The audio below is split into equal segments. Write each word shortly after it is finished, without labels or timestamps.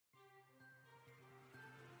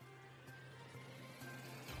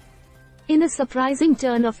In a surprising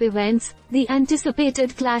turn of events, the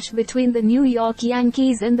anticipated clash between the New York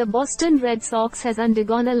Yankees and the Boston Red Sox has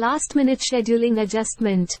undergone a last-minute scheduling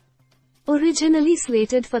adjustment. Originally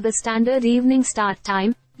slated for the standard evening start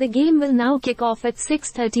time, the game will now kick off at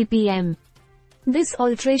 6:30 p.m. This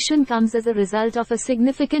alteration comes as a result of a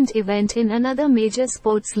significant event in another major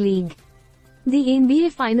sports league. The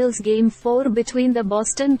NBA Finals Game 4 between the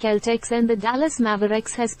Boston Celtics and the Dallas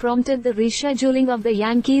Mavericks has prompted the rescheduling of the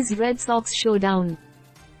Yankees-Red Sox showdown.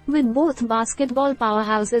 With both basketball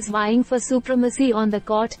powerhouses vying for supremacy on the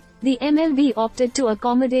court, the MLB opted to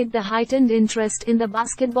accommodate the heightened interest in the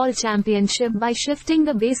basketball championship by shifting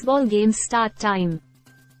the baseball game's start time.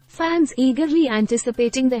 Fans eagerly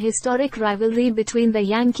anticipating the historic rivalry between the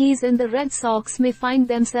Yankees and the Red Sox may find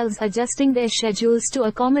themselves adjusting their schedules to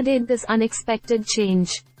accommodate this unexpected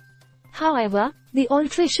change. However, the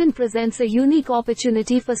alteration presents a unique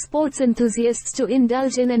opportunity for sports enthusiasts to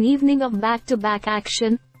indulge in an evening of back-to-back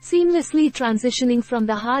action, seamlessly transitioning from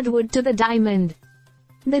the hardwood to the diamond.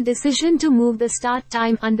 The decision to move the start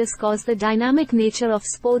time underscores the dynamic nature of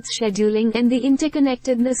sports scheduling and the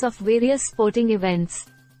interconnectedness of various sporting events.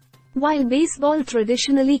 While baseball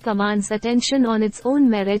traditionally commands attention on its own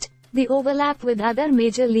merit, the overlap with other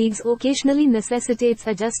major leagues occasionally necessitates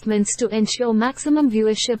adjustments to ensure maximum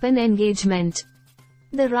viewership and engagement.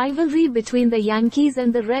 The rivalry between the Yankees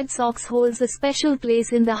and the Red Sox holds a special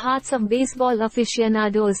place in the hearts of baseball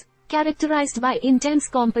aficionados, characterized by intense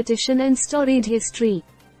competition and storied history.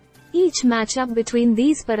 Each matchup between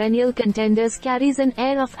these perennial contenders carries an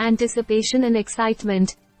air of anticipation and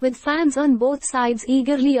excitement, with fans on both sides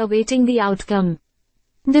eagerly awaiting the outcome.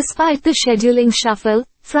 Despite the scheduling shuffle,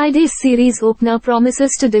 Friday's series opener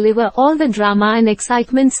promises to deliver all the drama and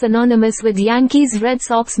excitement synonymous with Yankees-Red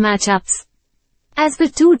Sox matchups. As the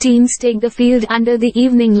two teams take the field under the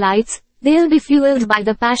evening lights, they'll be fueled by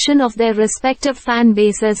the passion of their respective fan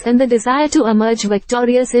bases and the desire to emerge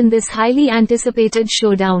victorious in this highly anticipated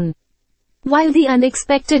showdown. While the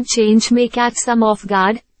unexpected change may catch some off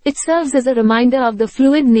guard, it serves as a reminder of the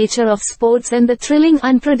fluid nature of sports and the thrilling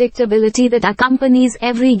unpredictability that accompanies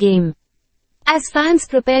every game. As fans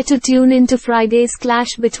prepare to tune into Friday's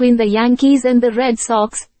clash between the Yankees and the Red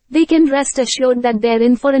Sox, they can rest assured that they're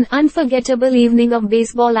in for an unforgettable evening of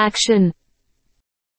baseball action.